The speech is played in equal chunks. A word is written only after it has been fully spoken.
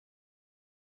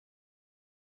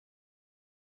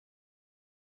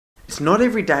It's not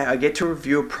every day I get to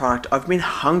review a product I've been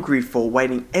hungry for,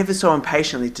 waiting ever so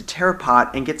impatiently to tear apart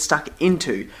and get stuck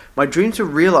into. My dreams were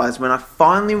realised when I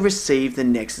finally received the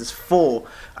Nexus 4,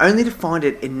 only to find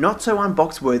it in not so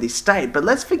unbox worthy state. But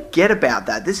let's forget about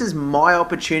that. This is my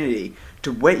opportunity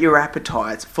to whet your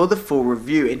appetites for the full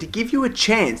review and to give you a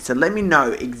chance to let me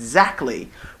know exactly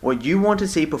what you want to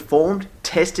see performed,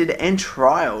 tested and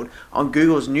trialed on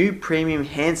Google's new premium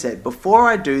handset before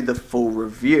I do the full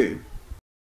review.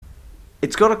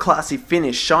 It's got a classy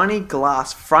finish, shiny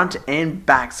glass front and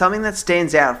back, something that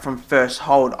stands out from first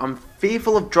hold. I'm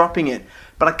fearful of dropping it,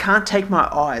 but I can't take my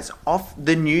eyes off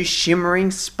the new shimmering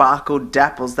sparkled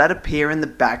dapples that appear in the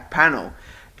back panel.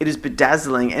 It is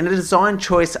bedazzling and a design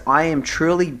choice I am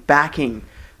truly backing.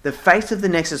 The face of the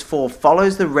Nexus 4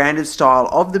 follows the rounded style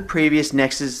of the previous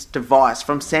Nexus device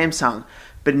from Samsung,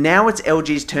 but now it's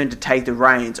LG's turn to take the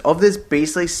reins of this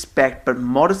beastly spec but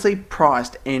modestly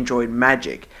priced Android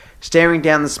magic. Staring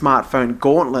down the smartphone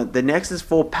gauntlet, the Nexus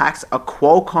 4 packs a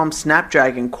Qualcomm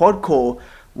Snapdragon quad-core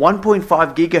 1.5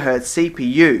 GHz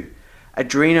CPU,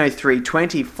 Adreno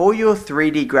 320 for your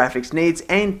 3D graphics needs,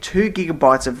 and 2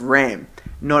 GB of RAM.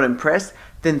 Not impressed?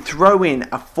 Then throw in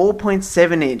a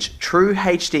 4.7-inch True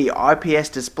HD IPS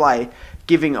display,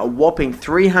 giving a whopping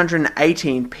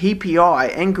 318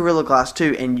 PPI and Gorilla Glass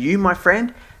 2, and you, my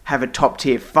friend, have a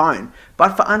top-tier phone,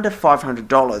 but for under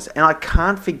 $500. And I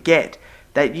can't forget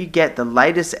that you get the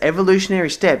latest evolutionary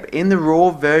step in the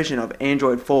raw version of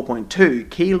Android 4.2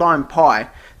 Key Lime Pie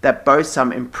that boasts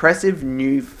some impressive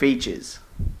new features.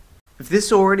 If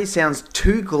this already sounds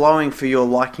too glowing for your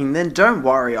liking, then don't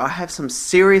worry, I have some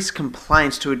serious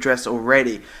complaints to address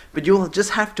already, but you'll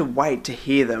just have to wait to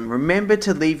hear them. Remember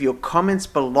to leave your comments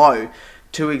below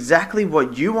to exactly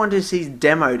what you want to see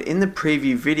demoed in the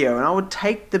preview video, and I will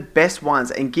take the best ones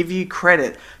and give you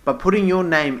credit by putting your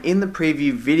name in the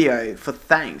preview video for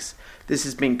thanks. This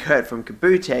has been Kurt from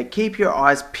KABOOtech. Keep your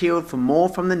eyes peeled for more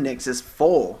from the Nexus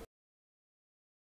 4.